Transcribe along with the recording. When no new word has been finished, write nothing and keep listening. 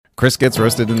Chris gets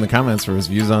roasted in the comments for his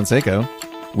views on Seiko.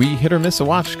 We hit or miss a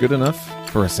watch good enough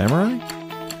for a samurai.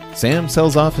 Sam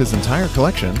sells off his entire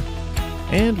collection.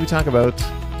 And we talk about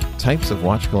types of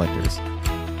watch collectors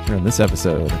here in this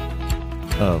episode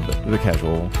of the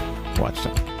Casual Watch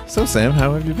Talk. So Sam,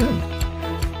 how have you been?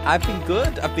 I've been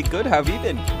good. How have you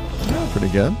been?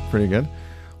 Yeah, pretty good.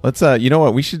 Let's you know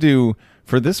what we should do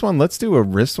for this one? Let's do a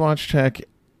wristwatch check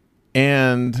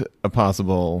and a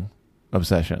possible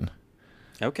obsession.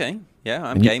 Okay. Yeah,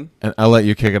 I'm game. And I'll let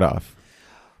you kick it off.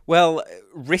 Well,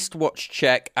 wristwatch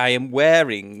check. I am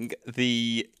wearing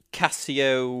the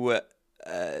Casio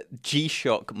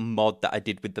G-Shock mod that I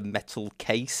did with the metal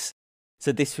case.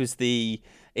 So this was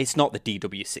it's not the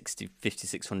DW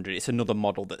 5600, it's another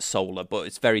model that's solar, but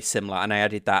it's very similar. And I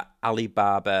added that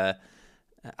AliExpress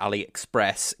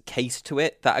case to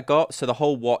it that I got. So the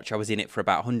whole watch, I was in it for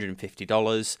about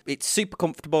 $150. It's super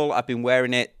comfortable. I've been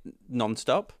wearing it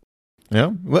non-stop.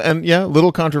 Yeah, and yeah,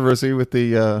 little controversy with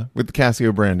the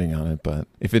Casio branding on it, but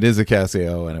if it is a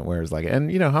Casio and it wears like, and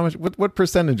you know how much, what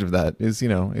percentage of that is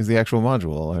the actual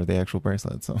module or the actual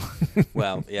bracelet? So,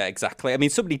 well, yeah, exactly. I mean,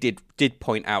 somebody did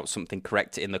point out something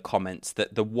correct in the comments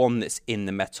that the one that's in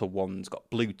the metal one's got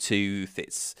Bluetooth.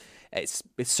 It's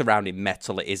surrounding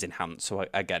metal. It is enhanced, so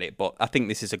I get it. But I think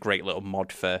this is a great little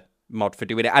mod for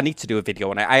doing it. I need to do a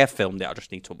video on it. I have filmed it. I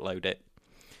just need to upload it.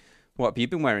 What have you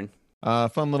been wearing?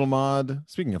 Fun little mod.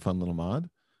 Speaking of fun little mod,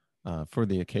 for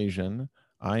the occasion,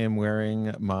 I am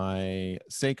wearing my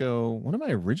Seiko, one of my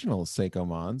original Seiko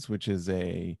mods, which is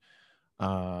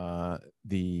not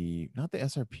the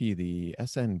SRP, the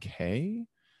SNK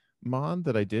mod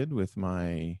that I did with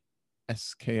my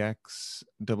SKX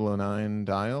 009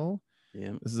 dial.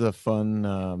 Yeah, this is a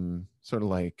fun, sort of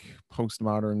like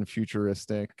postmodern,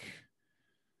 futuristic.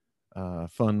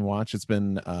 Fun watch. It's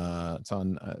been it's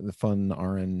on the fun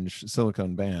orange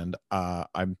silicone band.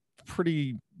 I'm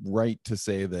pretty right to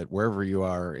say that wherever you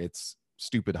are, it's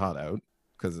stupid hot out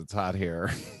because it's hot here.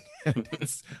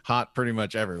 It's hot pretty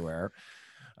much everywhere.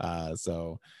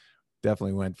 So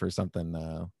definitely went for something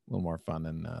a little more fun,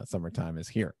 and summertime is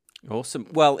here. Awesome.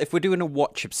 Well, if we're doing a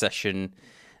watch obsession,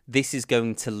 this is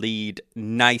going to lead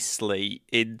nicely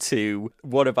into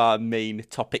one of our main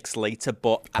topics later,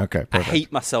 but I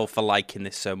hate myself for liking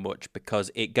this so much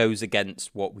because it goes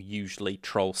against what we usually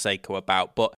troll Seiko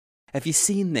about. But have you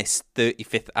seen this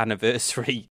 35th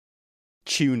anniversary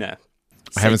tuner?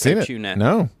 I haven't seen it. Tuner?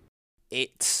 No.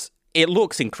 It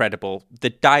looks incredible.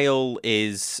 The dial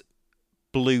is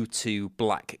blue to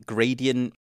black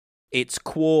gradient. It's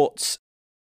quartz,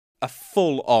 a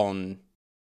full-on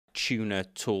tuner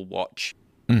tool watch.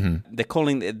 Mm-hmm. They're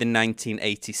calling it the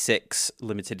 1986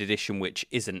 limited edition, which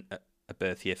isn't a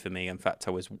birth year for me. In fact,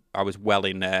 I was well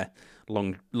in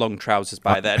long trousers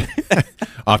by then.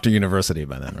 Off to university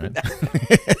by then,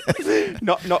 right?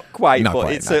 not quite,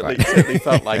 but it certainly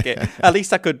felt like it. At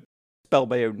least I could spell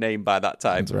my own name by that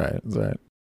time. That's right.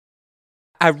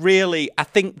 I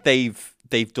think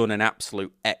they've done an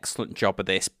absolute excellent job of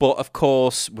this. But of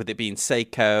course, with it being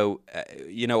Seiko,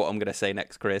 you know what I'm going to say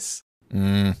next, Chris?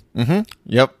 Mm-hmm.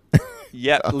 Yep.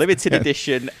 Yep, limited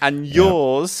edition. And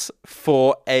yours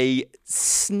for a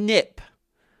snip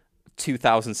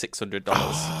 $2,600.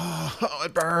 Oh,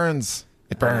 it burns.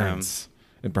 It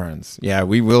burns. Yeah,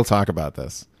 we will talk about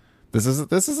this. This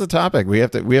is a topic. We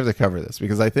have to cover this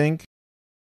because I think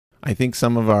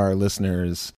some of our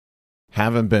listeners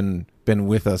haven't been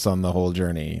with us on the whole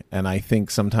journey, and I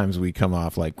think sometimes we come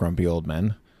off like grumpy old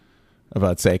men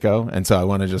about Seiko, and so I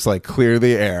want to just like clear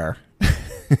the air.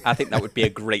 I think that would be a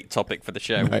great topic for the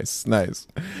show. Nice.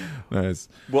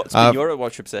 What's been your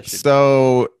watch obsession?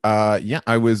 So yeah,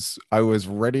 I was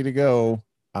ready to go.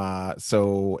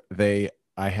 So I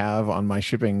have on my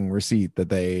shipping receipt that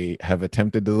they have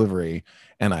attempted delivery,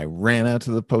 and I ran out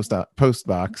to the post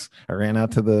box. I ran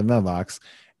out to the mailbox,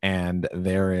 and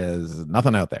there is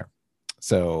nothing out there.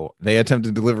 So they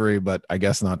attempted delivery, but I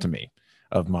guess not to me,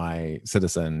 of my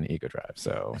Citizen EcoDrive.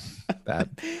 So that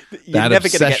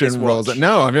obsession rolls on.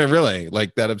 No, I mean, really,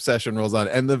 like that obsession rolls on.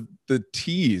 And the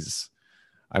tease,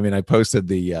 I mean, I posted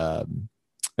the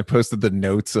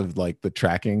notes of like the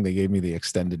tracking. They gave me the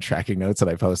extended tracking notes, and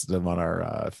I posted them on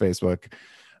our Facebook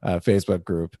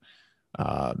group.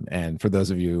 And for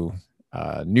those of you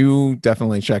new,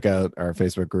 definitely check out our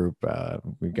Facebook group.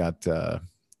 We've got a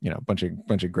bunch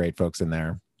of great folks in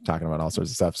there talking about all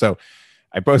sorts of stuff. So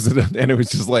I posted it, and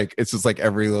it's just like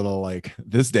every little like,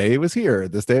 this day it was here,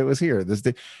 this day it was here, this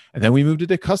day, and then we moved it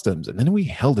to customs, and then we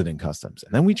held it in customs,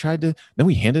 and then we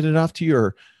handed it off to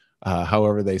your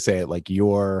however they say it, like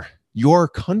your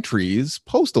country's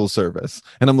postal service.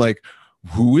 And I'm like,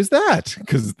 who is that?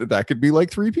 Because that could be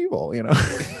like 3 people,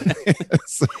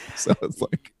 so, so it's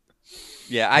like,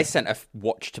 yeah, I sent a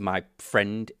watch to my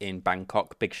friend in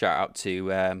Bangkok. Big shout out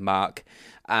to Mark.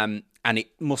 And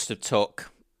it must have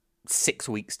took 6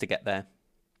 weeks to get there.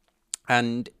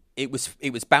 And it was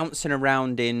bouncing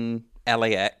around in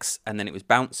LAX, and then it was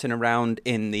bouncing around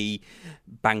in the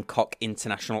Bangkok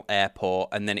International Airport,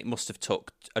 and then it must have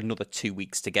took another 2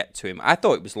 weeks to get to him. I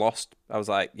thought it was lost. I was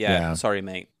like, yeah. Sorry,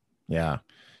 mate. Yeah.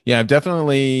 I've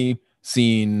definitely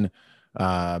seen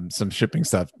some shipping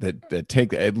stuff that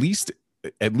take at least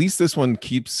this one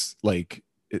keeps like,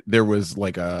 there was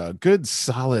like a good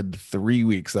solid 3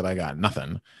 weeks that I got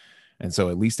nothing, and so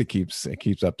at least it keeps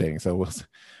updating. So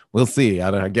we'll see.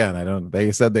 I don't.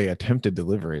 They said they attempted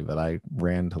delivery, but I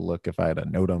ran to look if I had a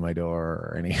note on my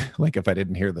door or any, like if I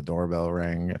didn't hear the doorbell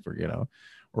ring, if we're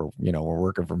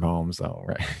working from home, so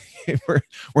right.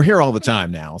 we're here all the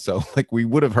time now, so like we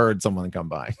would have heard someone come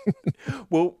by.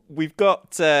 Well, we've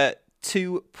got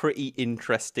two pretty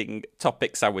interesting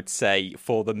topics, I would say,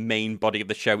 for the main body of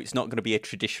the show. It's not going to be a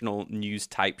traditional news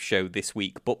type show this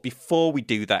week, but before we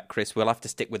do that, Chris, we'll have to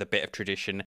stick with a bit of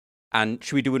tradition. And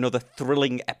should we do another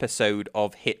thrilling episode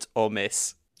of Hit or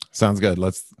Miss? Sounds good.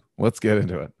 Let's get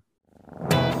into it.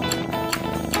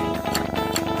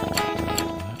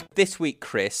 This week,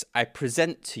 Chris, I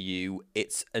present to you,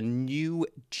 it's a new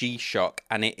G-Shock,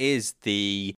 and it is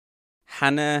the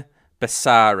Hana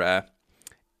Basara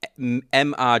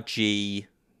MRG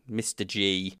Mr.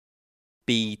 G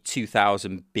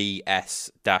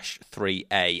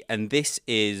B2000BS-3A. And this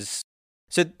is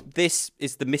the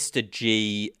Mr.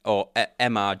 G or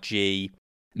MRG.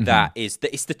 That is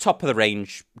it's the top of the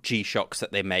range G-Shocks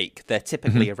that they make. They're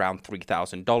typically around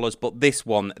 $3,000, but this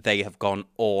one they have gone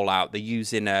all out. They're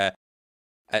using a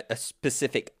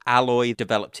specific alloy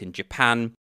developed in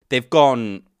Japan. They've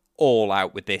gone all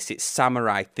out with this. It's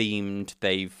samurai themed.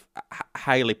 They've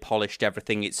highly polished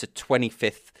everything. It's a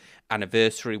 25th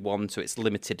anniversary one, so it's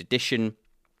limited edition.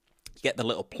 You get the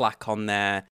little plaque on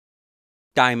there,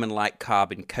 diamond-like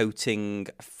carbon coating,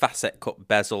 facet cut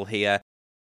bezel here.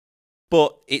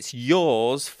 But it's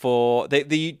yours for...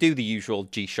 They do the usual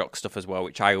G-Shock stuff as well,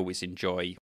 which I always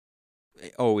enjoy.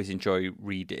 I always enjoy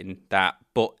reading that.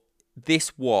 But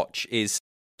this watch is...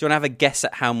 Do you want to have a guess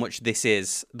at how much this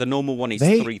is? The normal one is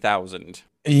 $3,000.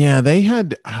 Yeah,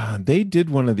 they did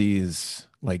one of these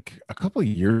like a couple of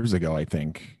years ago, I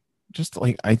think. Just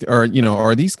like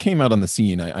or these came out on the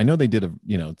scene. I know they did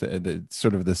the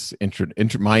sort of this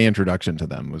my introduction to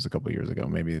them was a couple of years ago.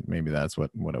 Maybe that's what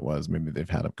it was. Maybe they've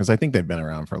had it because I think they've been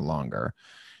around for longer.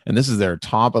 And this is their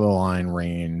top of the line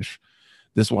range.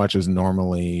 This watch is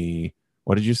normally,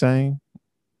 what did you say?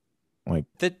 Like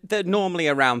they're normally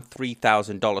around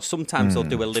 $3,000. Sometimes they'll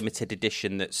do a limited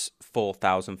edition that's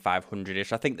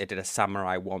 $4,500-ish. I think they did a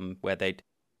samurai one where they'd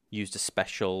used a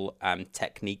special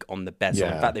technique on the bezel.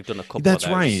 Yeah. In fact, they've done a couple That's of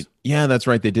those. Right. Yeah, that's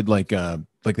right. They did like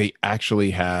they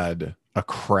actually had a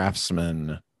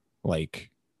craftsman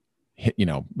like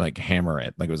hammer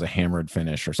it. Like it was a hammered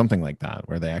finish or something like that,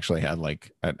 where they actually had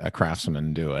like a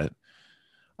craftsman do it.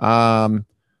 All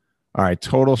right,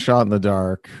 total shot in the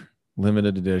dark,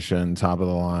 limited edition, top of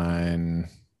the line.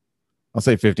 I'll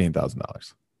say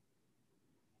 $15,000.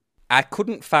 I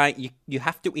couldn't find you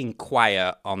have to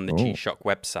inquire on the G-Shock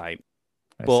website.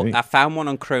 I found one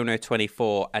on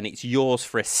Chrono24 and it's yours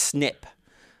for a snip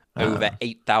over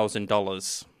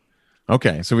 $8,000.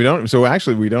 Okay, so we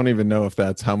don't even know if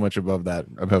that's how much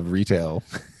above retail.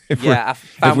 if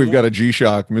we've got a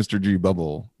G-Shock Mr. G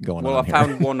bubble going on. Well, I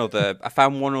found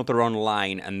one other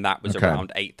online, and that was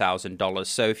around $8,000.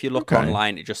 So if you look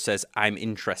online, it just says I'm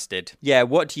interested. Yeah,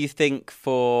 what do you think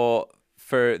for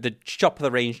the top of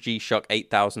the range G-Shock,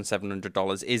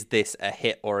 $8,700? Is this a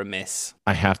hit or a miss?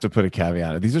 I have to put a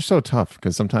caveat. These are so tough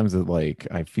because sometimes I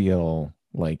feel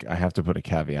like I have to put a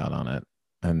caveat on it,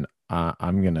 and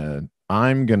I'm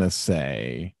gonna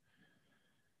say,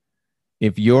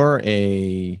 if you're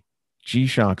a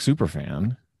G-Shock super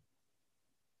fan,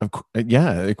 of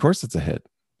course it's a hit.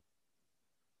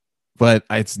 But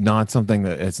it's not something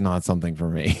for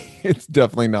me. It's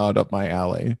definitely not up my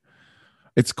alley.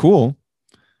 It's cool.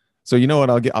 So you know what?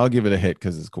 I'll give it a hit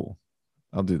because it's cool.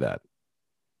 I'll do that.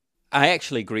 I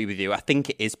actually agree with you. I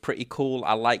think it is pretty cool.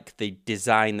 I like the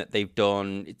design that they've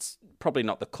done. It's probably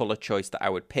not the color choice that I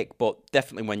would pick, but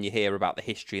definitely when you hear about the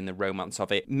history and the romance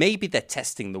of it, maybe they're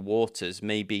testing the waters.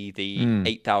 Maybe the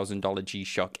 $8,000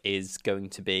 G-Shock is going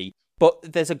to be.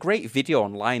 But there's a great video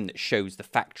online that shows the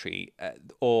factory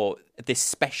or this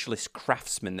specialist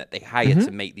craftsman that they hire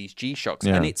to make these G-Shocks.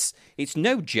 Yeah. And it's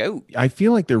no joke. I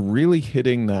feel like they're really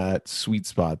hitting that sweet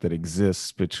spot that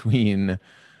exists between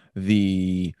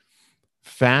the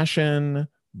fashion,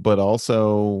 but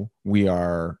also we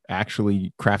are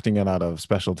actually crafting it out of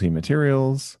specialty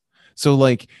materials. So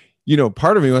like,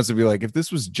 part of me wants to be like, if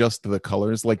this was just the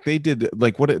colors, like they did,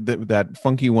 like that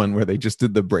funky one where they just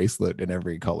did the bracelet in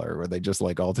every color, where they just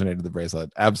like alternated the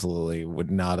bracelet. Absolutely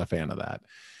would not a fan of that.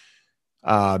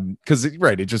 Because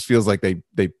right, it just feels like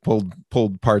they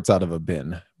pulled parts out of a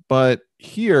bin. But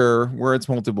here, where it's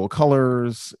multiple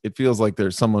colors, it feels like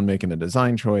there's someone making a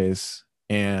design choice.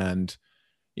 And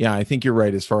yeah, I think you're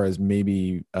right as far as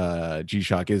maybe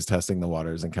G-Shock is testing the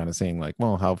waters and kind of saying like,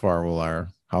 well, how far will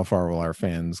our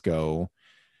fans go?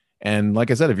 And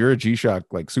like I said, if you're a G-Shock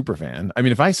like super fan, I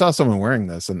mean, if I saw someone wearing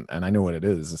this and I know what it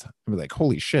is, I'd be like,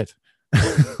 holy shit.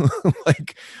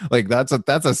 like that's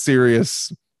a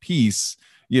serious piece,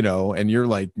 and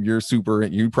you're super,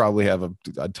 you probably have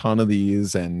a ton of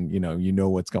these, and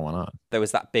what's going on. There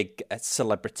was that big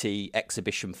celebrity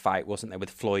exhibition fight, wasn't there, with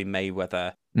Floyd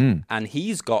Mayweather? And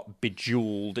he's got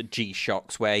bejeweled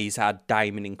G-Shocks where he's had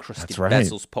diamond encrusted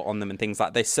bezels put on them and things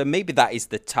like this. So maybe that is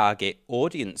the target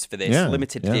audience for this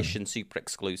limited edition, super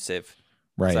exclusive.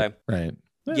 Right. So, right.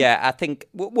 Yeah, I think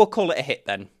we'll call it a hit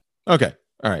then. Okay.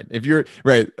 All right. If you're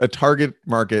right, a target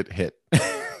market hit.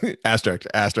 asterisk,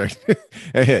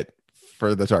 a hit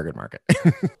for the target market.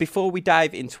 Before we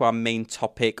dive into our main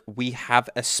topic, we have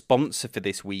a sponsor for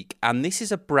this week, and this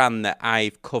is a brand that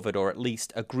I've covered, or at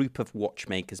least a group of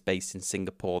watchmakers based in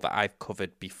Singapore that I've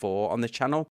covered before on the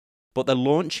channel. But they're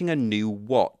launching a new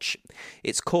watch.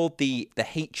 It's called the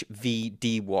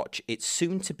HVD watch. It's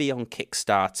soon to be on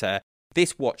Kickstarter.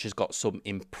 This watch has got some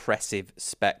impressive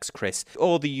specs, Chris.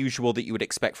 All the usual that you would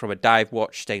expect from a dive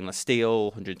watch, stainless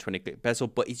steel, 120 grit bezel,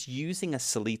 but it's using a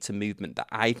Sellita movement that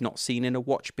I've not seen in a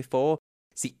watch before.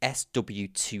 It's the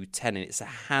SW210, and it's a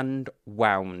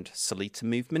hand-wound Sellita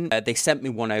movement. They sent me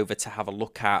one over to have a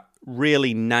look at.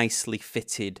 Really nicely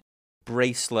fitted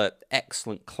bracelet,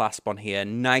 excellent clasp on here,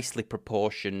 nicely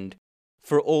proportioned.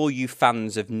 For all you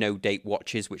fans of no-date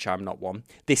watches, which I'm not one,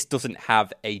 this doesn't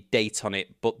have a date on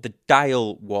it, but the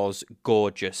dial was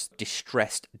gorgeous.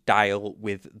 Distressed dial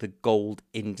with the gold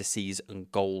indices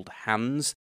and gold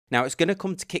hands. Now, it's going to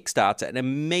come to Kickstarter, and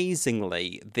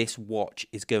amazingly, this watch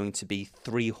is going to be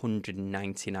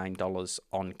 $399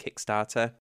 on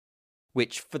Kickstarter,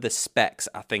 which for the specs,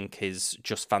 I think is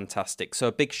just fantastic. So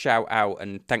a big shout out,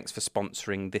 and thanks for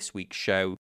sponsoring this week's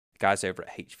show, guys over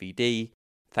at HVD.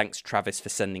 Thanks, Travis, for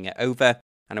sending it over,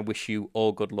 and I wish you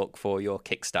all good luck for your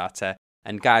Kickstarter.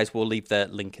 And guys, we'll leave the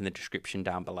link in the description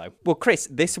down below. Well, Chris,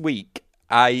 this week,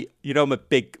 one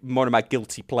of my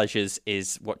guilty pleasures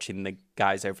is watching the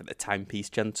guys over at the Timepiece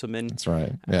Gentlemen. That's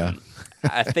right, yeah.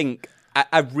 I think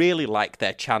I really like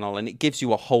their channel, and it gives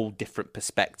you a whole different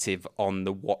perspective on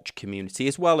the watch community,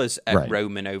 as well as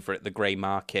Roman over at the Grey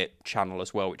Market channel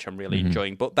as well, which I'm really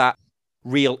enjoying. But that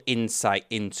real insight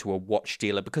into a watch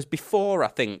dealer, because before I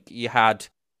think you had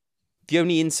the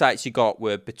only insights you got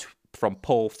were from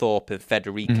Paul Thorpe and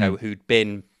Federico, who'd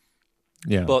been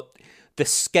but the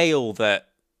scale that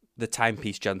the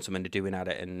Timepiece Gentlemen are doing at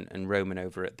it, and Roman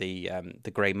over at the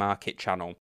Grey Market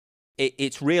channel,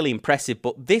 it's really impressive.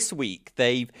 But this week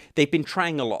they've been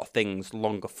trying a lot of things,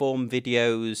 longer form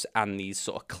videos and these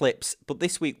sort of clips. But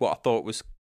this week what I thought was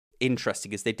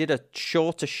interesting is they did a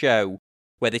shorter show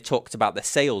where they talked about their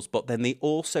sales, but then they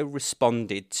also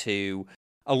responded to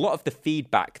a lot of the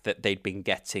feedback that they'd been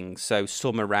getting. So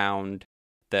some around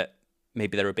that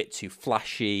maybe they're a bit too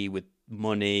flashy with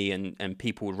money, and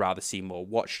people would rather see more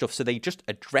watch stuff. So they just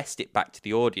addressed it back to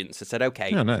the audience and said,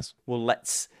 okay, nice. Well,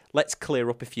 let's clear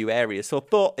up a few areas. So I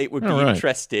thought it would be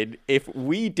interesting if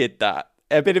we did that.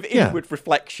 A bit of inward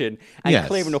reflection and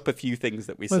clearing up a few things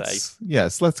that we say.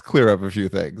 Yes, let's clear up a few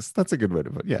things. That's a good way to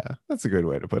put it. Yeah, that's a good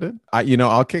way to put it.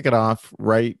 I'll kick it off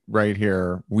right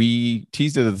here. We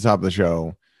teased it at the top of the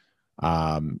show.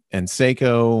 And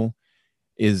Seiko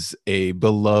is a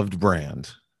beloved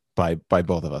brand by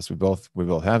both of us. We both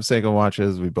have Seiko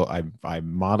watches. I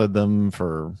modded them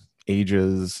for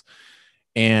ages.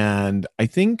 And I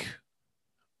think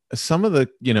some of the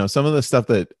stuff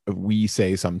that we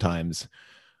say sometimes,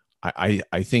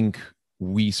 I think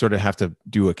we sort of have to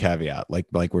do a caveat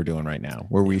like we're doing right now,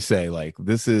 where we say like,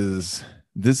 this is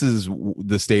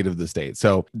the state of the state.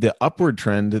 So the upward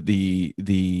trend,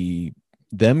 them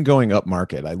going up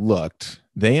market, I looked,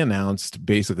 they announced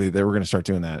basically they were going to start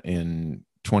doing that in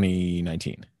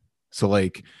 2019. So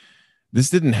like, this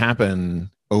didn't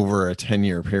happen over a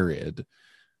 10-year period.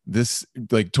 This,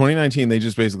 like 2019, they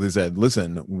just basically said,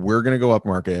 listen, we're going to go up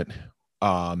market.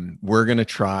 We're going to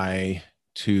try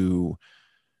to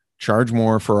charge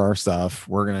more for our stuff.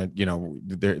 We're gonna,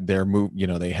 their move,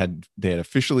 they had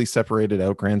officially separated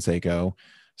out Grand Seiko.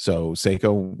 So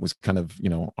Seiko was kind of,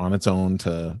 on its own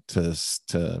to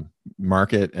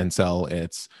market and sell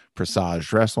its Presage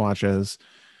dress watches,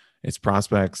 its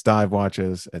Prospects dive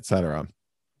watches, etc.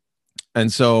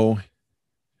 And so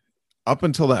up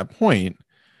until that point,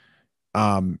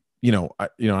 I don't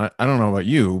know about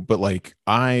you, but like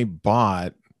I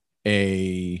bought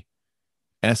a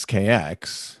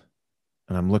SKX,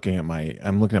 and I'm looking at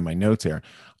my notes here.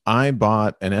 I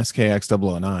bought an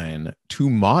SKX 009 to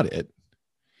mod it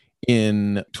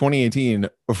in 2018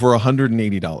 for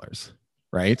 $180,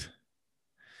 right?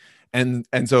 And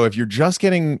so if you're just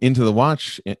getting into the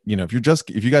watch, if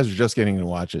you guys are just getting into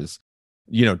watches,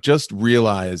 just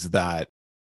realize that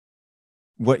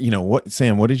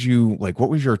Sam, what did you like?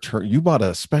 What was your you bought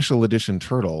a special edition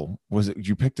turtle? Was it,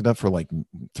 you picked it up for like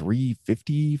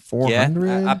 350, 400?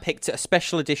 Yeah, I picked a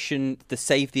special edition, the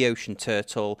Save the Ocean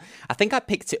turtle. I think I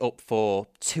picked it up for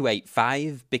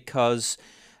 285 because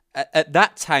at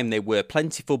that time they were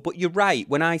plentiful. But you're right,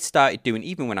 when I started doing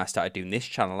this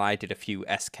channel, I did a few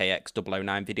SKX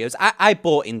 009 videos. I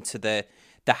bought into the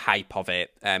hype of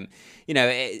it.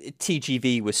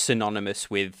 TGV was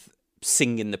synonymous with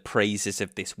singing the praises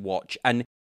of this watch, and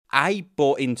I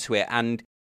bought into it. And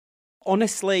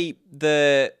honestly,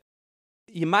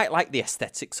 you might like the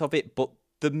aesthetics of it, but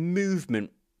the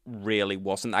movement really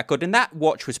wasn't that good. And that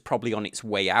watch was probably on its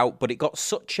way out, but it got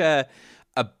such a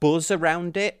buzz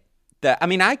around it that, I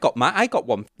mean, I got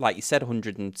one, like you said,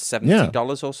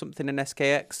 $170 or something in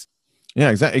SKX.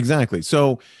 Yeah, exactly.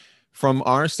 So from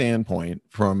our standpoint,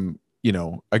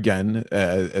 again,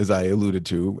 as I alluded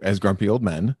to, as grumpy old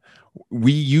men,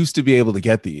 we used to be able to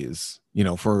get these,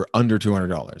 for under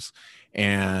 $200,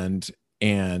 and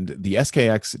the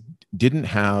SKX didn't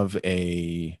have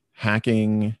a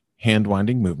hacking hand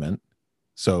winding movement,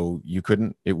 so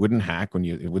it wouldn't hack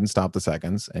it wouldn't stop the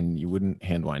seconds, and you wouldn't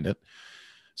hand wind it.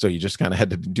 So you just kind of had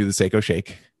to do the Seiko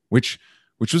shake, which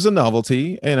was a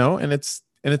novelty, and it's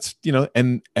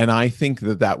and I think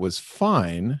that was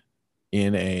fine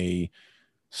in a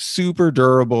super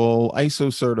durable,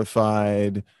 ISO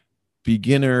certified,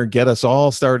 beginner, get us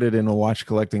all started in a watch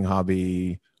collecting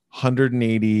hobby,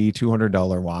 $180,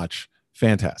 $200 watch.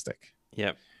 Fantastic.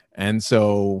 Yep. And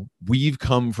so we've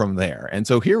come from there. And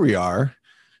so here we are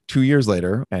 2 years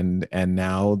later, and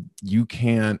now you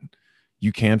can't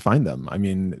find them. I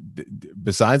mean,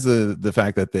 besides the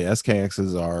fact that the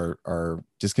SKXs are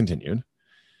discontinued,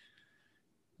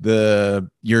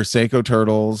 your Seiko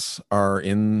turtles are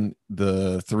in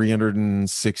the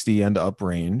 360 and up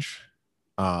range.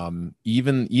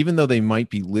 Even though they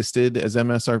might be listed as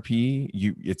MSRP,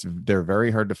 they're very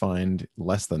hard to find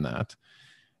less than that.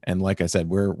 And like I said,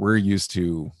 we're used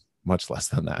to much less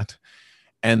than that.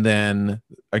 And then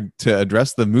to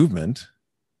address the movement,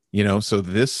 so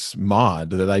this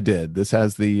mod that I did, this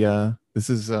has I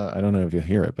don't know if you'll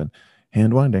hear it, but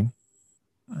hand winding.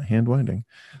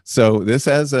 So this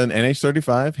has an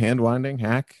NH35 hand winding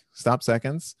hack stop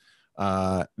seconds.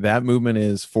 That movement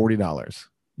is $40.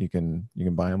 You can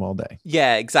buy them all day.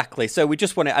 Yeah, exactly. So we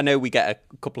just want to, I know we get a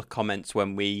couple of comments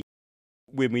when we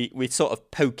sort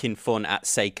of poking fun at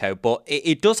Seiko, but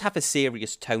it does have a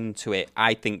serious tone to it,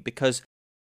 I think, because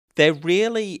they're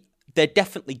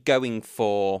definitely going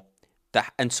for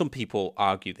that. And some people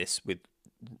argue this with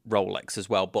Rolex as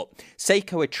well, but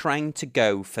Seiko are trying to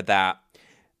go for that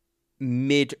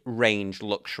mid-range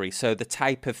luxury. So the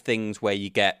type of things where you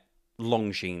get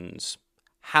Longines,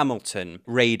 Hamilton,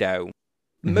 Rado,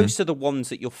 most of the ones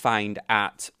that you'll find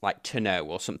at like TWIW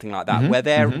or something like that, where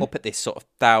they're up at this sort of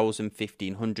 1,000,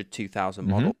 1,500, 2,000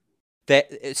 model.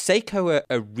 Seiko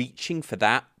are reaching for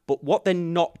that, but what they're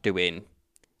not doing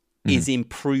is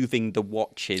improving the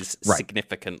watches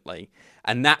significantly.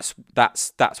 And that's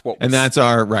what, and that's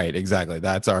our exactly.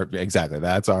 That's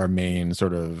our main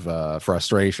sort of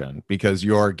frustration, because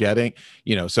you're getting,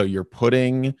 so you're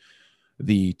putting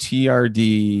the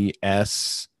TRD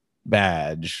S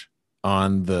badge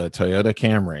on the Toyota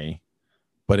Camry,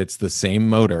 but it's the same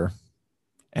motor,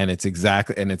 and it's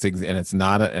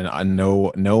not a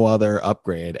no other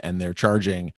upgrade, and they're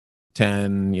charging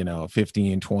 10,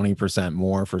 15, 20%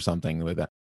 more for something with it.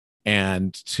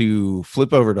 And to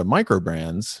flip over to micro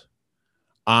brands,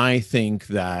 I think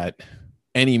that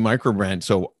any micro brand,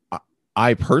 so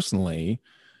I personally,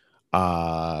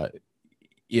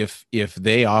 if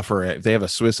they offer it, if they have a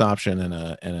Swiss option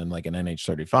and like an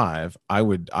NH35, I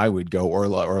would go,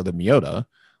 or the Miyota,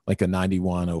 like a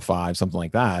 9105, something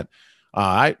like that.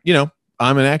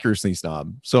 I'm an accuracy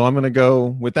snob, so I'm going to go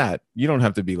with that. You don't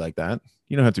have to be like that.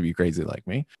 You don't have to be crazy like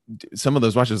me. Some of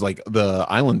those watches, like the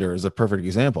Islander is a perfect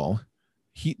example.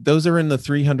 Those are in the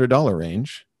 $300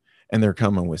 range, and they're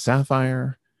coming with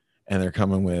sapphire, and they're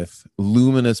coming with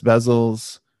luminous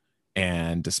bezels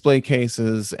and display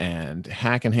cases and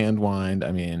hack and hand wind.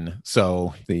 I mean,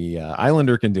 so the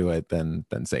Islander can do it, then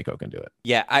Seiko can do it.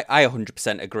 Yeah, I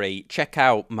 100% agree. Check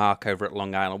out Mark over at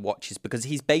Long Island Watches, because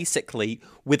he's basically,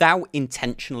 without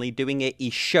intentionally doing it,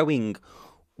 he's showing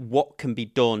what can be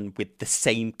done with the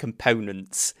same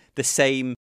components, the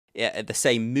same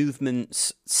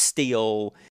movements,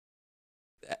 steel,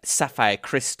 sapphire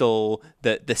crystal,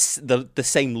 the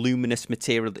same luminous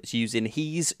material that's using.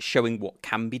 He's showing what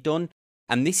can be done.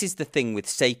 And this is the thing with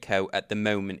Seiko at the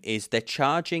moment, is they're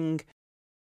charging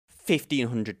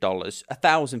 $1,500,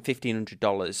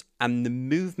 $1,500, and the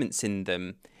movements in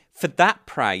them, for that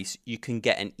price you can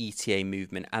get an ETA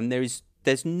movement, and there is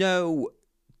no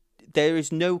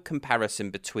comparison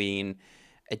between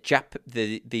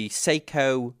the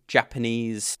Seiko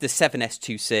Japanese, the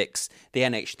 7S26, the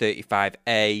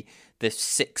NH35A, the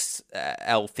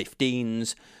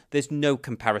 6L15s. There's no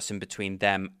comparison between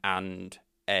them and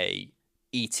a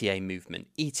ETA movement.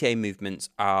 ETA movements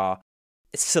are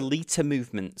Solita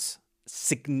movements,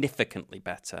 significantly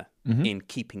better in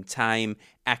keeping time,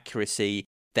 accuracy,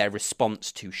 their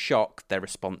response to shock, their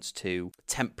response to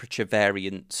temperature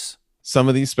variance. Some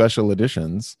of these special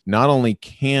editions not only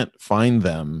can't find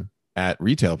them at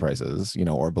retail prices,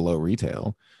 or below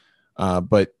retail,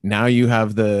 but now you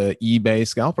have the eBay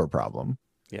scalper problem.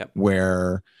 Yep.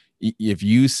 Where if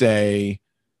you say,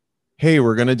 hey,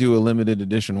 we're going to do a limited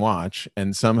edition watch,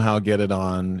 and somehow get it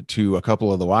on to a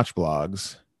couple of the watch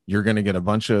blogs, you're going to get a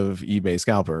bunch of eBay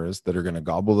scalpers that are going to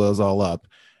gobble those all up.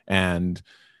 And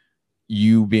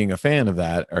you, being a fan of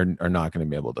that, are not going to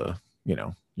be able to,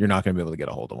 you're not going to be able to get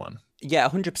a hold of one. Yeah,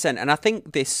 100%. And I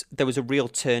think there was a real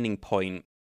turning point.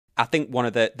 I think one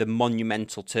of the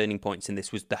monumental turning points in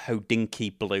this was the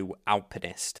Hodinkee Blue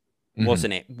Alpinist,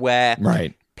 wasn't it? Where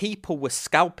people were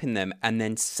scalping them and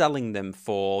then selling them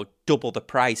for double the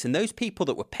price. And those people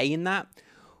that were paying that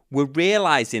were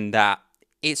realizing that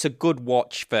it's a good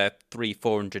watch for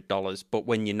 $300-$400, but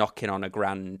when you're knocking on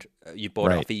 $1,000, you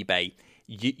bought it off eBay,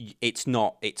 it's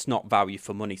not value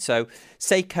for money. So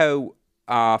Seiko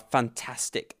are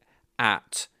fantastic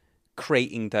at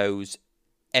creating those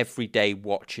everyday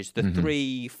watches. The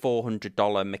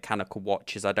 $300-$400 mechanical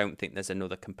watches, I don't think there's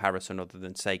another comparison other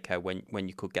than Seiko when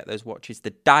you could get those watches.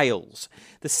 The dials,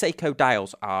 the Seiko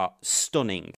dials are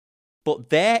stunning,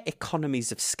 but their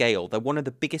economies of scale, they're one of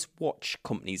the biggest watch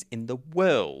companies in the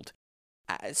world.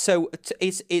 So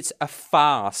it's a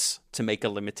farce to make a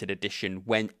limited edition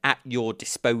when at your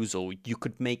disposal you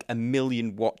could make 1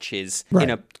 million watches in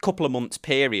a couple of months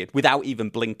period without even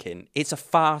blinking. It's a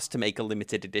farce to make a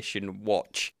limited edition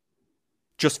watch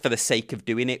just for the sake of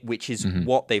doing it, which is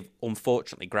what they've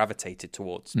unfortunately gravitated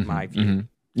towards, my view.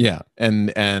 Yeah,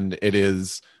 and it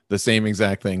is the same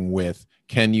exact thing with,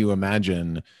 can you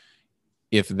imagine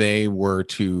if they were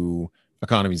to,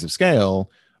 economies of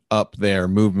scale, up their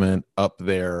movement, up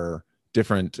their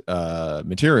different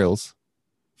materials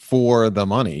for the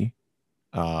money,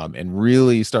 and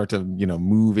really start to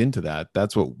move into that.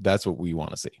 That's what we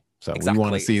want to see. So exactly. we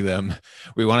want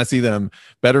to see them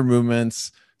better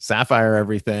movements, sapphire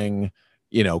everything,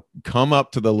 come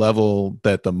up to the level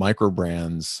that the micro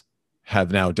brands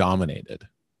have now dominated.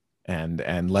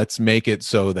 And let's make it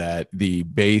so that the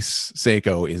base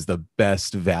Seiko is the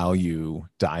best value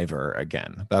diver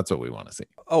again. That's what we want to see.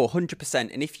 Oh,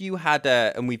 100%. And if you had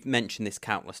and we've mentioned this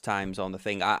countless times on the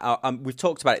thing, we've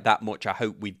talked about it that much. I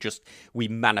hope we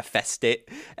manifest it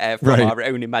from our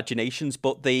own imaginations.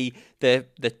 But the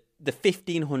 $1,500,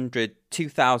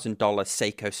 $2,000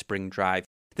 Seiko spring drive,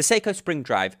 the Seiko spring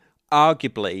drive,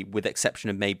 arguably, with exception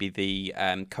of maybe the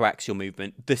coaxial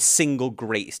movement, the single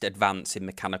greatest advance in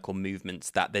mechanical movements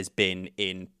that there's been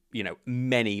in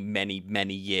many, many,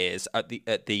 many years at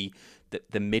the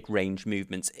mid-range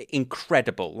movements.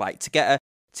 Incredible, like to get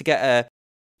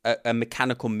a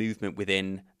mechanical movement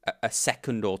within a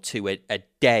second or two a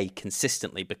day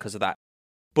consistently because of that.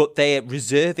 But they're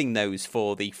reserving those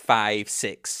for the $5,000,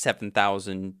 $6,000,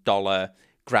 $7,000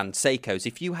 Grand Seikos.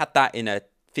 If you had that in a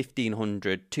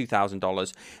 $1,500,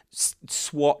 $2,000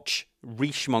 Swatch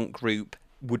Richemont group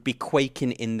would be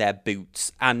quaking in their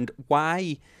boots. And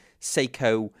why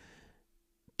Seiko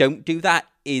don't do that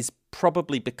is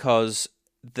probably because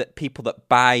the people that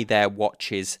buy their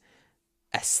watches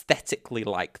aesthetically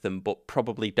like them, but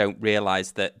probably don't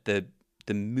realize that the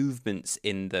movements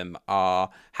in them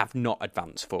have not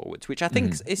advanced forwards, which I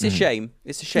think is a shame.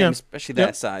 It's a shame, especially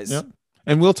their size.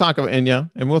 And we'll talk about,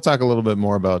 and we'll talk a little bit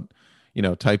more about,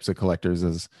 types of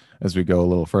collectors as we go a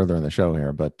little further in the show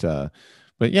here. But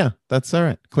yeah, that's all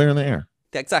right. Clear in the air.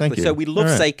 Exactly. Thank So you. we All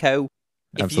love right. Seiko.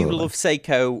 If you Absolutely. love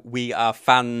Seiko, we are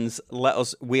fans.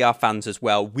 We are fans as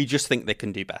well. We just think they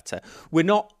can do better. We're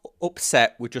not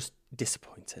upset. We're just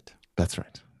disappointed. That's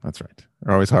right. That's right.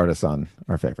 We're always hardest on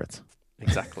our favorites.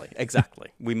 Exactly.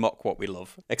 We mock what we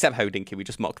love. Except Hodinky, we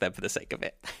just mock them for the sake of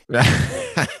it.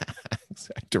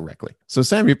 Directly. So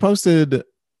Sam, you posted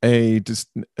a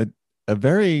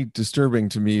very disturbing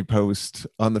to me post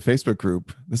on the Facebook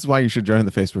group. This is why you should join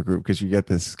the Facebook group, because you get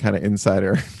this kind of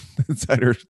insider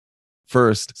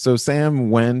first. So Sam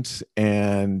went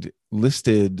and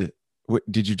listed.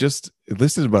 Did you just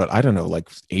listed about, I don't know, like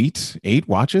eight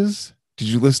watches? Did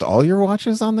you list all your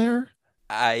watches on there?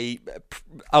 A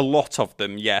lot of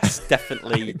them, yes,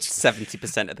 definitely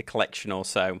 70% of the collection or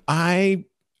so. I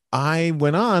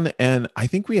went on, and I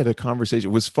think we had a conversation.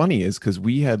 It was funny is because I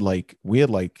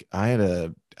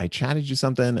chatted you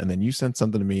something, and then you sent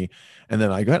something to me, and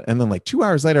then like 2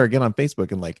 hours later I get on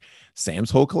Facebook, and like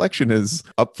Sam's whole collection is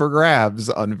up for grabs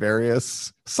on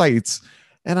various sites,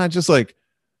 and I just like,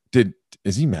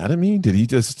 is he mad at me? Did he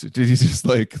just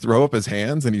like throw up his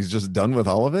hands and he's just done with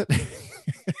all of it?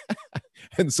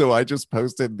 And so I just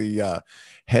posted the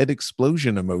head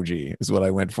explosion emoji is what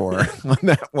I went for on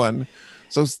that one.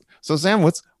 So Sam,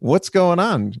 what's going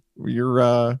on?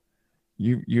 You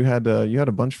had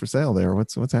a bunch for sale there.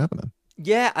 What's happening?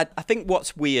 Yeah, I think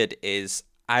what's weird is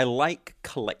I like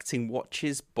collecting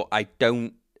watches, but I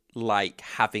don't like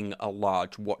having a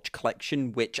large watch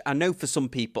collection, which I know for some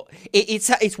people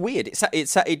it's weird.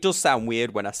 It does sound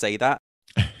weird when I say that.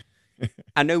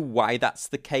 I know why that's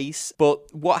the case,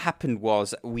 but what happened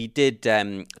was we did,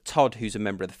 Todd, who's a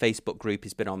member of the Facebook group,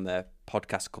 he's been on the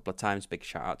podcast a couple of times, big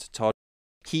shout out to Todd.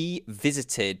 He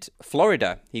visited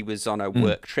Florida. He was on a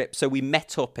work trip, so we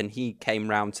met up and he came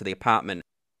round to the apartment.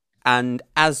 And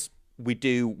as we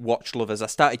do watch lovers, I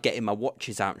started getting my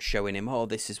watches out and showing him, oh,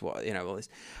 this is what, all this.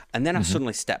 And then I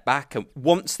suddenly stepped back, and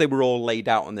once they were all laid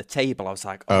out on the table, I was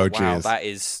like, oh wow,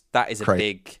 geez. that is a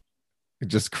big...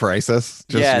 Just crisis.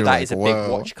 That is a big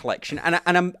watch collection, and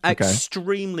I'm okay.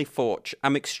 extremely fortunate.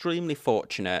 I'm extremely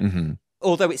fortunate,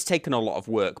 although it's taken a lot of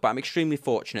work. But I'm extremely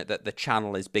fortunate that the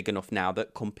channel is big enough now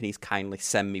that companies kindly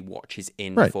send me watches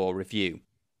in for review.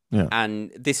 Yeah.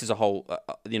 And this is a whole,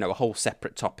 a whole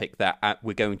separate topic that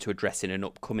we're going to address in an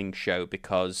upcoming show,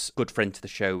 because good friend to the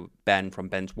show, Ben from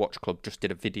Ben's Watch Club, just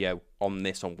did a video on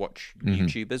this on watch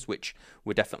YouTubers, which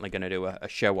we're definitely going to do a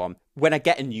show on. When I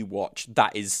get a new watch,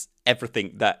 that is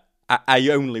everything that I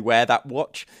only wear that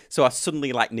watch. So I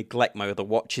suddenly neglect my other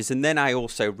watches. And then I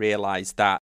also realized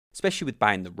that, especially with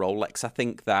buying the Rolex, I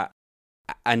think that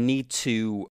I need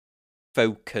to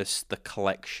focus the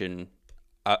collection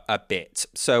a bit.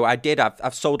 So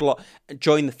I've sold a lot.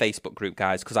 Join the Facebook group,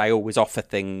 guys, because I always offer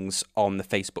things on the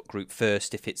Facebook group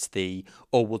first. If it's I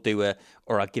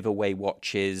give away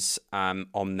watches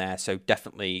on there. So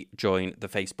definitely join the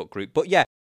Facebook group. But yeah,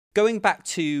 going back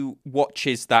to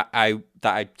watches that I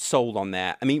sold on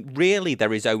there, I mean, really,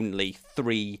 there is only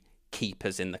 3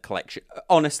 keepers in the collection.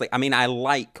 Honestly, I mean, I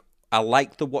like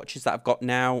the watches that I've got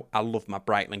now. I love my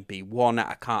Breitling B1.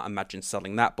 I can't imagine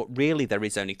selling that. But really, there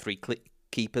is only 3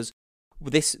 keepers.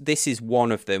 This is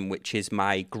one of them, which is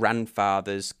my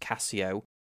grandfather's Casio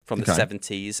from the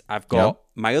 70s. I've got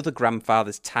my other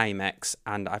grandfather's Timex,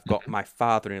 and I've got my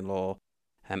father-in-law,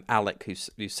 Alec,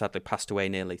 who sadly passed away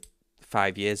nearly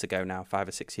 5 years ago now, 5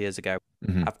 or 6 years ago.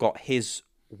 I've got his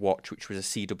watch, which was a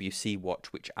CWC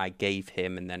watch, which I gave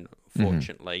him, and then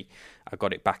unfortunately I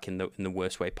got it back in the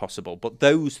worst way possible. But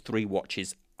those 3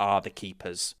 watches are the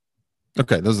keepers.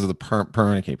 Okay, those are the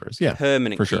permanent keepers. Yeah,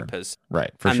 permanent keepers. Sure.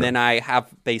 Right, and then I have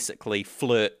basically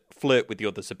flirt with the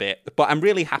others a bit. But I'm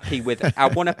really happy with it. I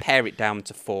want to pare it down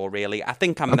to 4, really. I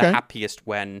think I'm the happiest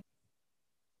when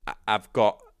I've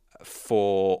got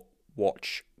 4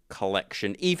 watch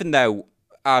collection, even though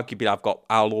arguably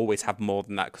I'll always have more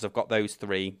than that, because I've got those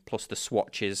 3 plus the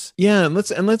swatches. Yeah, and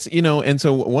let's and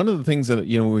so one of the things that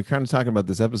when we kind of talking about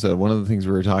this episode, one of the things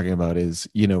we were talking about is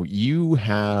you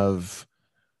have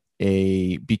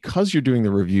because you're doing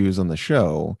the reviews on the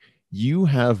show, you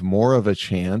have more of a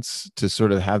chance to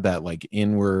sort of have that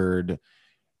inward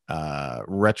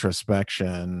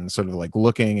retrospection, sort of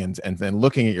looking and then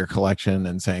looking at your collection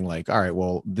and saying all right,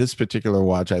 well, this particular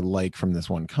watch I like from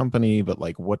this one company, but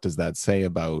what does that say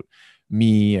about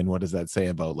me, and what does that say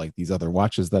about these other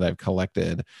watches that I've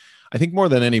collected? I think more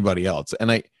than anybody else,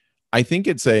 and I think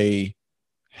it's a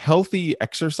healthy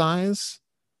exercise,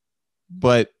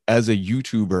 but as a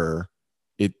YouTuber,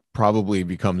 probably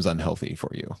becomes unhealthy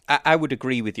for you. I would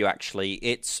agree with you, actually.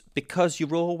 It's because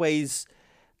you're always,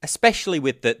 especially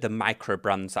with the micro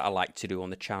brands that I like to do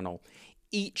on the channel,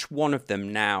 each one of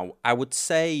them now, I would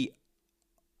say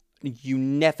you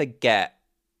never get,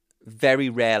 very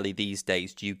rarely these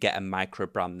days, do you get a micro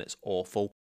brand that's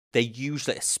awful. They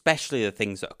usually, especially the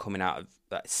things that are coming out of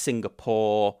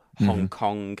Singapore, Hong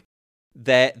Kong,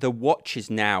 the watches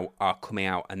now are coming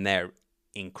out and they're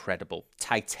incredible.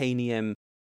 Titanium,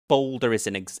 Boulder is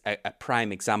a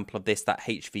prime example of this. That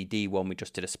HVD one, we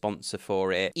just did a sponsor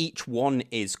for it. Each one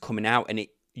is coming out, and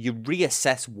you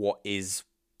reassess what is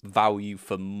value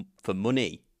for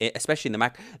money, especially in the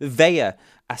Mac. Veya,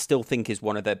 I still think, is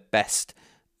one of the best.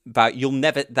 You'll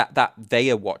never that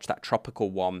Veya watch, that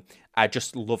tropical one. I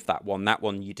just love that one. That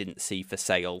one you didn't see for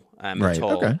sale right. at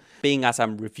all. Okay. Being as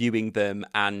I'm reviewing them,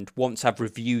 and once I've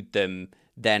reviewed them,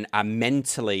 then I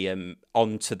mentally am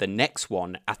on to the next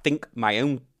one. I think my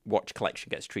own watch collection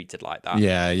gets treated like that.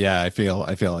 Yeah, I feel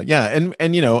like, yeah,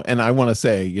 and you know, and I want to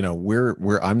say, you know,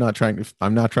 I'm not trying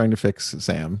to fix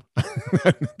Sam.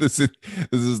 this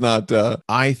is not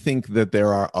I think that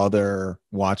there are other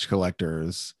watch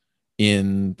collectors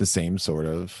in the same sort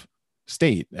of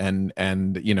state,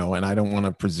 and you know, and I don't want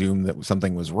to presume that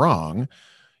something was wrong,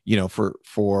 you know,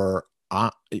 for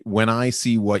when I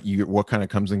see what kind of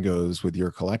comes and goes with your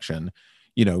collection,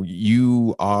 you know,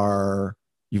 you've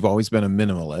always been a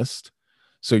minimalist,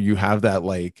 so you have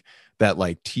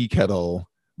that tea kettle,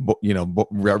 you know,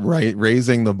 right,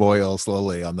 raising the boil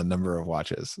slowly on the number of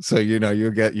watches. So, you know,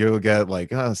 you'll get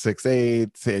like 6,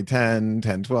 8, say 10,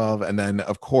 10, 12. And then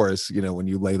of course, you know, when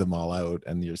you lay them all out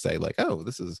and you say like, oh,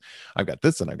 I've got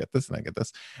this and I got this and I get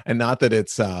this. And not that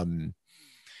it's,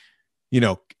 you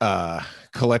know,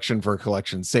 collection for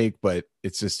collection's sake, but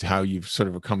it's just how you've sort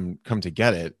of come to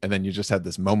get it. And then you just had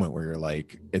this moment where you're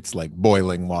like, it's like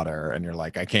boiling water, and you're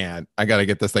like, I got to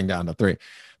get this thing down to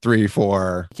 3,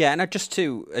 4. Yeah, and just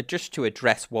to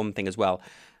address one thing as well,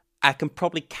 I can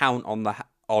probably count on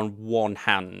one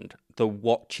hand the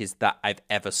watches that I've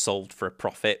ever sold for a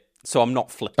profit. So I'm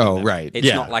not flipping them. Right.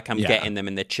 It's not like I'm getting them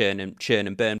in the churn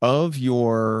and burn. Of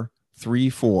your 3,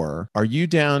 4, are you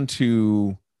down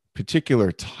to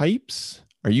particular types?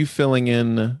 Are you filling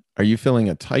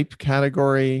a type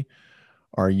category?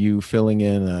 Are you filling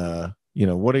in you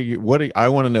know, I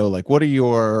want to know, like,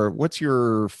 what's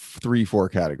your 3, 4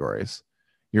 categories?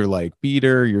 Your like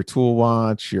beater, your tool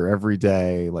watch, your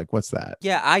everyday, like, what's that?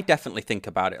 Yeah, I definitely think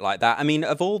about it like that. I mean,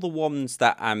 of all the ones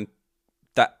that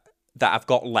I've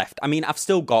got left, I mean, I've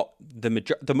still got the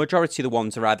majority of the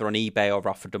ones are either on eBay or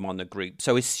offered them on the group.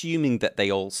 So assuming that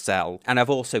they all sell, and I've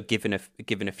also given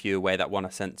a few away. That one I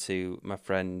sent to my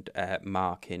friend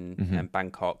Mark in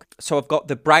Bangkok. So I've got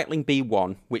the Breitling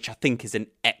B1, which I think is an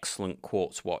excellent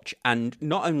quartz watch, and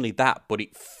not only that, but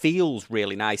it feels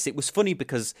really nice. It was funny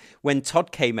because when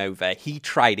Todd came over, he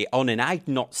tried it on, and I'd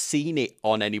not seen it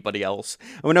on anybody else.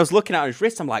 And when I was looking at his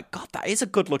wrist, I'm like, God, that is a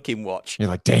good looking watch. You're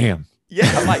like, damn. Yeah,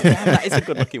 I'm like, damn, that is a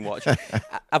good-looking watch.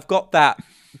 I've got that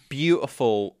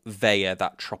beautiful Veya,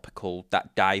 that tropical,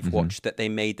 that dive watch that they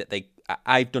made.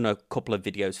 I've done a couple of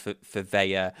videos for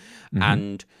Veya,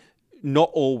 and not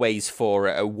always for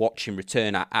a watch in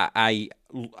return. I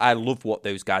love what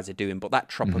those guys are doing, but that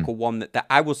tropical one that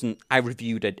I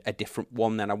reviewed a different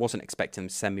one, and I wasn't expecting them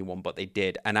to send me one, but they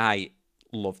did, and I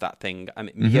love that thing. I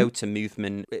mean, Miyota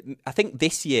Movement. I think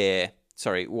this year,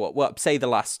 say the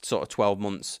last sort of 12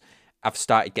 months. I've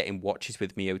started getting watches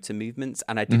with Miyota Movements,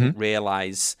 and I didn't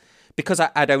realize, because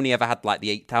I'd only ever had like the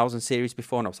 8000 series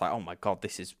before, and I was like, oh my God,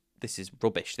 this is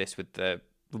rubbish, this with the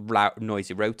loud,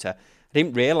 noisy rotor. I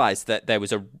didn't realize that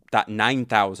that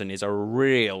 9000 is a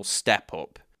real step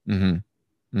up. And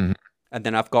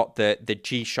then I've got the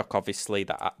G-Shock, obviously,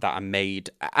 that I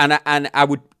made, and I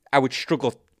would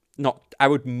struggle. I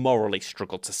would morally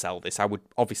struggle to sell this. I would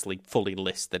obviously fully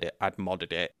list that I'd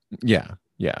modded it. Yeah.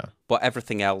 But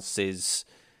everything else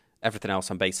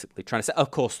I'm basically trying to say.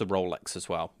 Of course, the Rolex as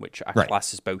well, which I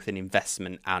class as both an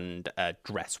investment and a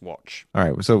dress watch. All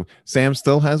right. So Sam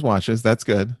still has watches. That's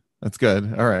good.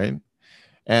 All right.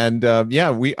 And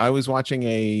I was watching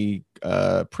a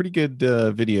pretty good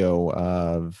video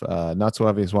of Not So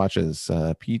Obvious Watches,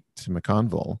 Pete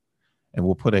McConville. And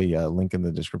we'll put a link in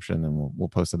the description, and we'll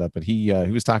post it up. But he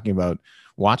was talking about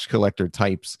watch collector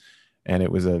types, and it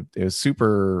was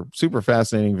super super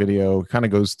fascinating video. Kind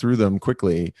of goes through them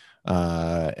quickly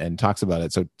and talks about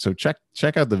it. So check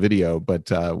out the video. But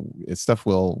it's stuff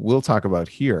we'll talk about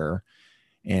here,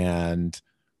 and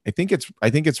I think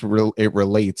it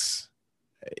relates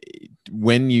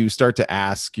when you start to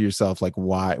ask yourself, like,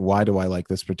 why do I like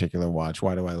this particular watch?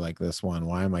 Why do I like this one?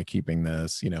 Why am I keeping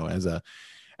this? You know,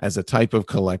 as a type of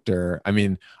collector. I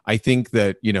mean, I think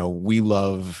that, we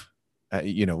love,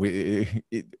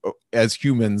 as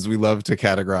humans, we love to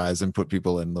categorize and put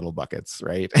people in little buckets,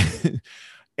 right?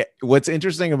 What's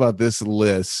interesting about this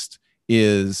list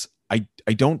is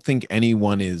I don't think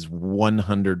anyone is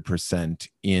 100%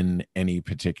 in any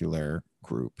particular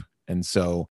group. And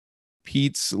so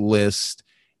Pete's list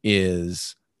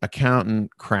is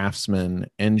accountant, craftsman,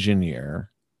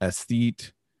 engineer,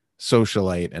 aesthete,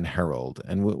 socialite, and herald.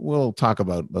 And we'll talk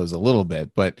about those a little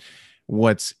bit. But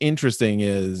what's interesting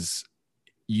is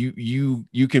you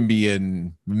can be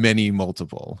in many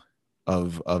multiple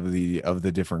of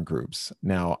the different groups.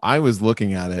 Now, I was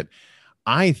looking at it.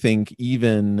 I think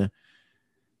even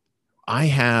I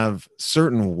have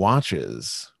certain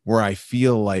watches where I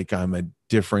feel like I'm a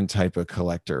different type of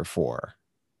collector for.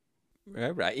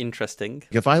 Right, interesting.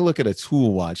 If I look at a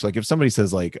tool watch, like if somebody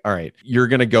says like, all right, you're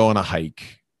going to go on a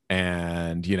hike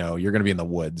and, you're going to be in the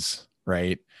woods,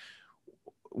 right?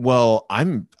 Well,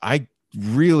 I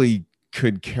really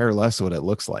could care less what it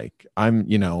looks like.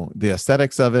 The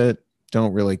aesthetics of it,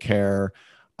 don't really care.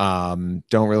 Don't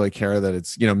really care that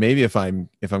it's, maybe if I'm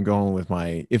going with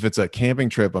if it's a camping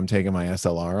trip, I'm taking my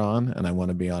SLR on and I want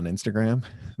to be on Instagram,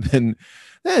 then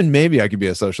maybe I could be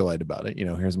a socialite about it.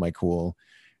 Here's my cool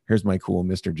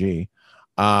Mr. G.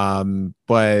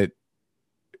 But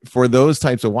for those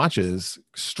types of watches,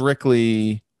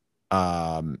 strictly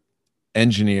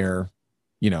engineer,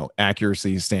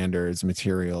 accuracy standards,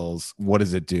 materials, what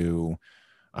does it do?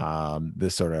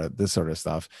 This sort of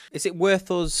stuff. Is it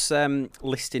worth us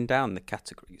listing down the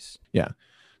categories? Yeah.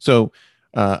 So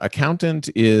accountant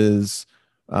is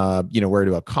worried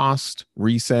about cost,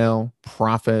 resale,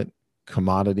 profit,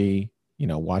 commodity,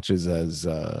 watches as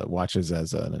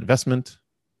an investment,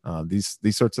 these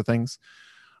sorts of things.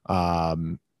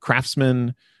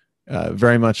 Craftsman,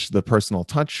 very much the personal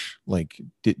touch. Like,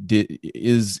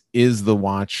 is the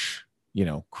watch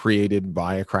created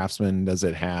by a craftsman? Does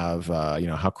it have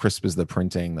how crisp is the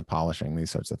printing, the polishing, these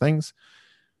sorts of things?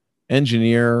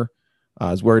 Engineer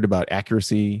is worried about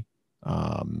accuracy,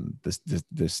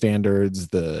 the standards,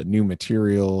 the new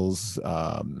materials,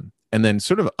 and then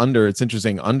sort of it's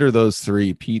interesting, under those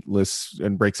three, Pete lists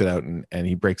and breaks it out, and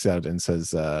he breaks out and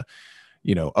says, of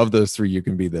those three, you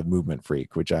can be the movement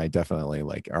freak, which I definitely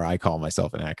like, or I call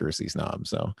myself an accuracy snob.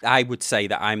 So I would say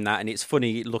that I'm that. And it's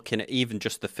funny looking at even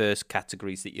just the first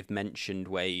categories that you've mentioned,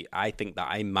 where I think that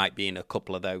I might be in a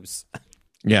couple of those.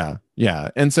 Yeah.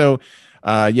 And so,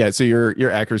 so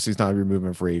your accuracy snob, your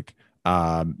movement freak,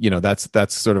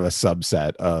 that's sort of a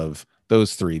subset of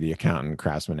those three, the accountant,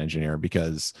 craftsman, engineer,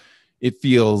 because it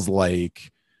feels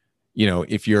like,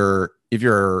 if you're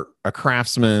a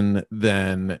craftsman,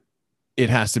 then it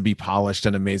has to be polished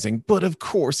and amazing, but of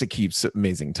course it keeps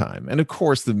amazing time. And of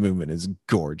course the movement is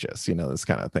gorgeous, this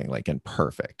kind of thing, like, and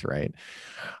perfect. Right.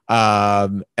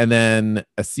 And then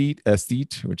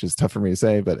aesthete, which is tough for me to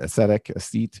say, but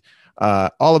aesthete,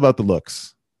 all about the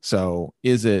looks. So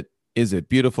is it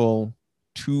beautiful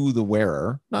to the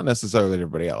wearer? Not necessarily to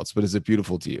everybody else, but is it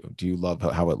beautiful to you? Do you love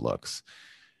how it looks?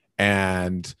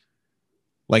 And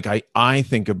like, I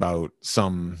think about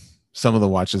some of the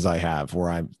watches I have where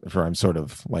I'm sort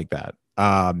of like that.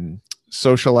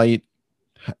 Socialite,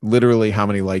 literally how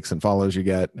many likes and follows you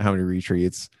get, how many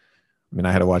retweets. I mean,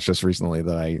 I had a watch just recently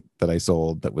that I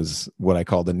sold that was what I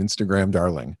called an Instagram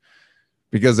darling,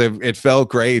 because it felt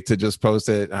great to just post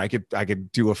it. I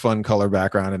could do a fun color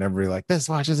background and everybody like, this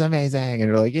watch is amazing. And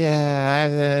you're like,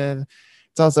 yeah,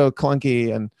 it's also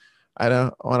clunky and I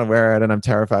don't want to wear it and I'm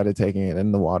terrified of taking it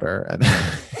in the water. And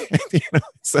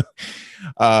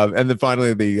and then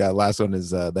finally the last one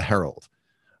is the herald.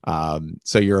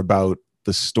 So you're about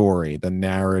the story, the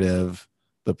narrative,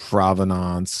 the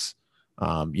provenance.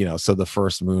 So the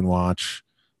first moon watch,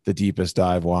 the deepest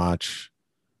dive watch,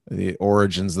 the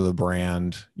origins of the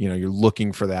brand. You're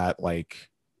looking for that, like,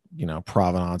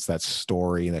 provenance, that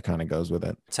story that kind of goes with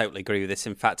it. Totally agree with this.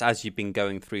 In fact, as you've been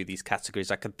going through these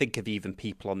categories, I can think of even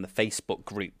people on the Facebook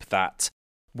group that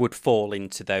would fall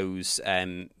into those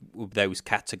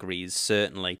categories.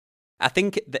 Certainly, I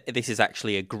think this is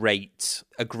actually a great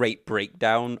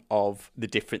breakdown of the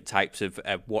different types of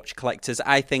watch collectors.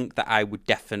 I think that I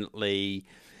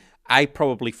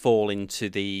probably fall into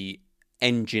the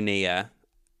engineer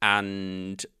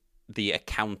and the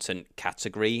accountant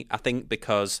category, I think,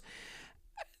 because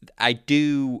I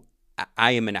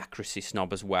am an accuracy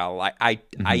snob as well. I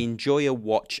enjoy a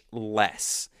watch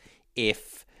less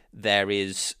if there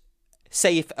is,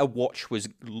 say, if a watch was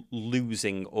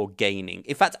losing or gaining.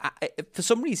 In fact, for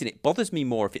some reason, it bothers me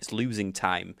more if it's losing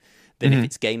time than if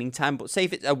it's gaining time. But say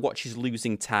if a watch is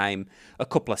losing time a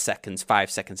couple of seconds, 5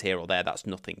 seconds here or there, that's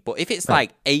nothing. But if it's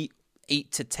like 8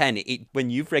 to 10, when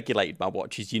you've regulated my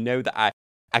watches, you know that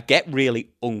I get really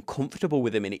uncomfortable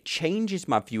with them, and it changes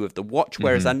my view of the watch.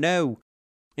 Whereas I know,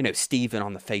 Stephen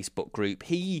on the Facebook group,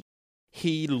 he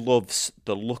loves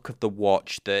the look of the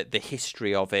watch, the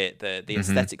history of it, the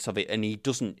aesthetics of it, and he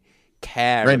doesn't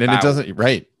care. Right, and it doesn't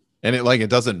and it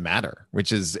doesn't matter,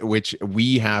 which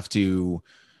we have to,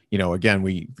 again,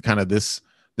 we kind of this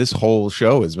whole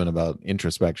show has been about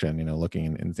introspection,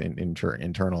 looking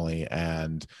internally,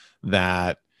 and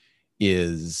that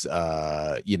is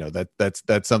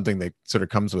that's something that sort of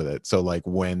comes with it. So like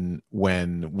when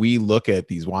we look at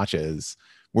these watches,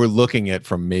 we're looking at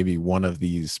from maybe one of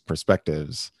these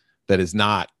perspectives that is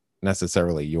not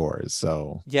necessarily yours.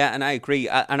 So yeah, and I agree,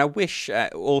 and I wish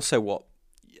also what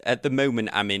at the moment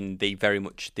I'm in very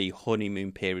much the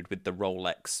honeymoon period with the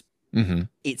Rolex.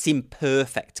 It's in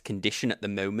perfect condition at the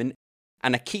moment.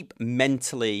 And I keep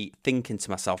mentally thinking to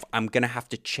myself, I'm going to have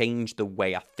to change the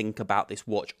way I think about this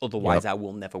watch. Otherwise, I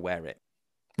will never wear it.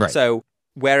 Right. So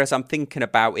whereas I'm thinking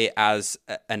about it as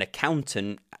an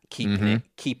accountant, keeping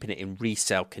it in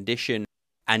resale condition,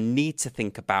 I need to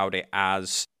think about it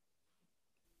as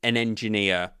an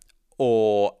engineer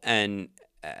or an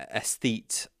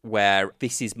aesthete, where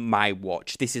this is my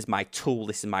watch, this is my tool,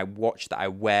 this is my watch that I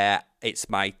wear. It's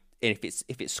my, and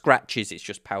if it scratches, it's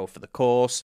just power for the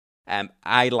course.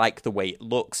 I like the way it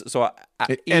looks, so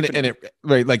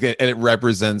it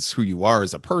represents who you are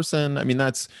as a person. I mean,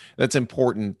 that's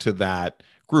important to that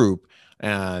group.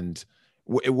 And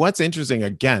what's interesting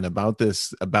again about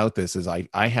this is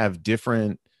I have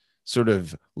different sort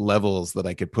of levels that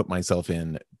I could put myself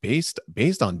in based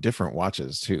on different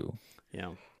watches too.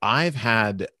 Yeah, I've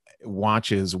had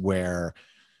watches where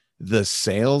the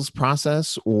sales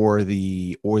process or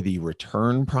the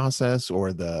return process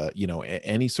or the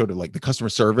any sort of like the customer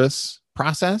service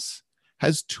process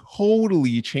has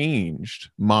totally changed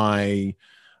my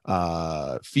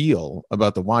feel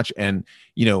about the watch. And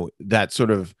that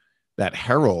sort of that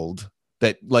herald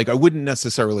that, like, I wouldn't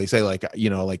necessarily say like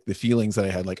like the feelings that I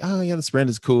had, like, oh yeah, this brand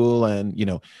is cool, and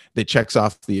that checks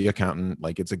off the accountant,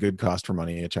 like it's a good cost for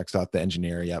money, it checks off the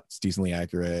engineer, yep, it's decently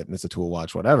accurate, and it's a tool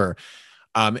watch, whatever.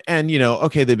 And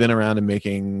okay, they've been around and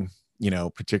making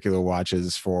particular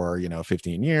watches for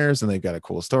 15 years, and they've got a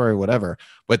cool story, whatever.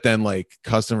 But then like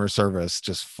customer service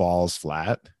just falls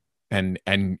flat, and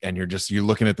you're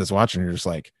looking at this watch and you're just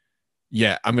like,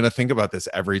 yeah, I'm gonna think about this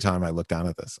every time I look down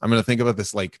at this. I'm gonna think about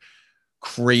this like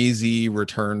crazy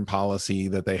return policy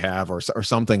that they have, or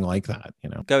something like that.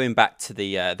 Going back to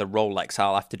the Rolex,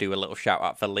 I'll have to do a little shout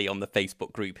out for Lee on the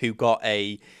Facebook group, who got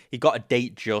a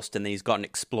date just, and then he's got an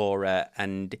Explorer,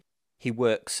 and he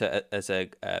works as a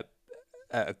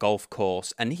golf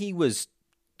course, and he was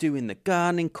doing the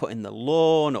gardening, cutting the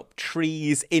lawn, up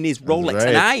trees in his Rolex. Right.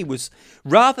 And I was,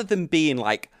 rather than being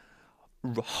like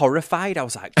horrified, I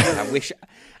was like, God, I wish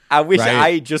right.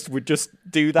 I just would just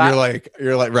do that.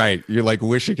 You're like, right. You're like,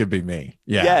 wish it could be me.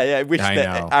 Yeah. Yeah. I wish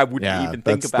that I wouldn't even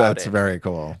think about it. That's very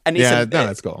cool. And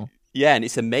that's cool. Yeah. And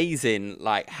it's amazing,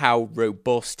 like, how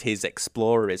robust his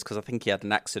Explorer is. Cause I think he had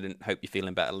an accident. Hope you're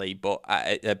feeling better, Lee. But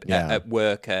at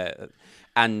work,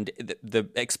 and the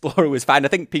Explorer was fine. I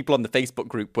think people on the Facebook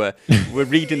group were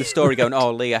reading the story going,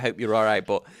 oh, Lee, I hope you're all right.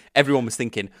 But everyone was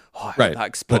thinking, oh, I hope that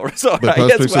Explorer's all right. But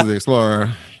post pictures of the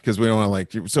Explorer, because we don't want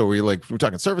to, like, so we're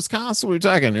talking service costs, what are we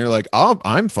talking? And you're like, oh,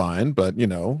 I'm fine, but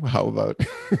how about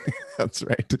that's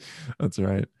right.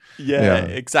 Yeah,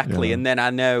 exactly. Yeah. And then I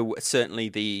know certainly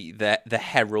the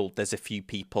Herald, there's a few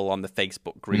people on the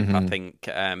Facebook group, I think,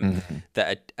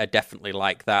 that are definitely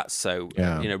like that. So,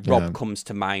 Rob comes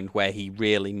to mind, where he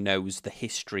really knows the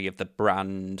history of the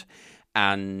brand,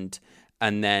 and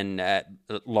then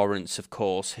Lawrence, of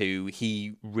course, who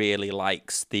he really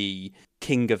likes the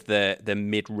king of the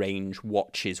mid-range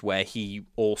watches, where he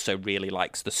also really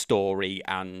likes the story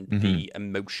and the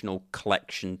emotional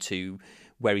collection to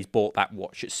where he's bought that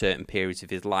watch at certain periods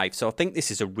of his life. So I think this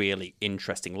is a really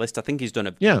interesting list. I think he's done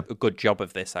a good job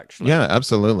of this, actually. Yeah,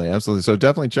 absolutely. So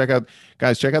definitely check out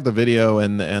the video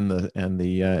and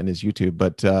his YouTube.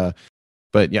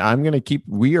 But yeah,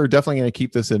 we are definitely going to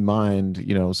keep this in mind,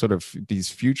 sort of these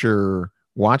future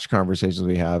watch conversations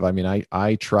we have. I mean,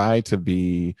 I try to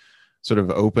be sort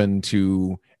of open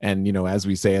to, and, as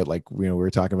we say it, like, we were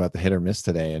talking about the hit or miss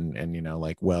today, and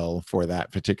like, well, for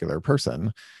that particular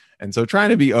person. And so trying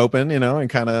to be open, and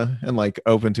kind of and like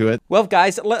open to it. Well,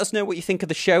 guys, let us know what you think of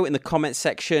the show in the comments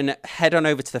section. Head on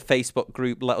over to the Facebook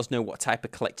group. Let us know what type of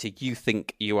collector you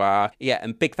think you are. Yeah,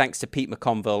 and big thanks to Pete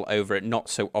McConville over at Not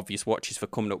So Obvious Watches for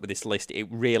coming up with this list. It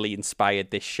really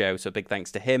inspired this show, so big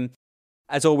thanks to him.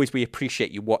 As always, we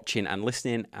appreciate you watching and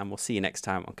listening, and we'll see you next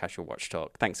time on Casual Watch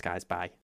Talk. Thanks, guys. Bye.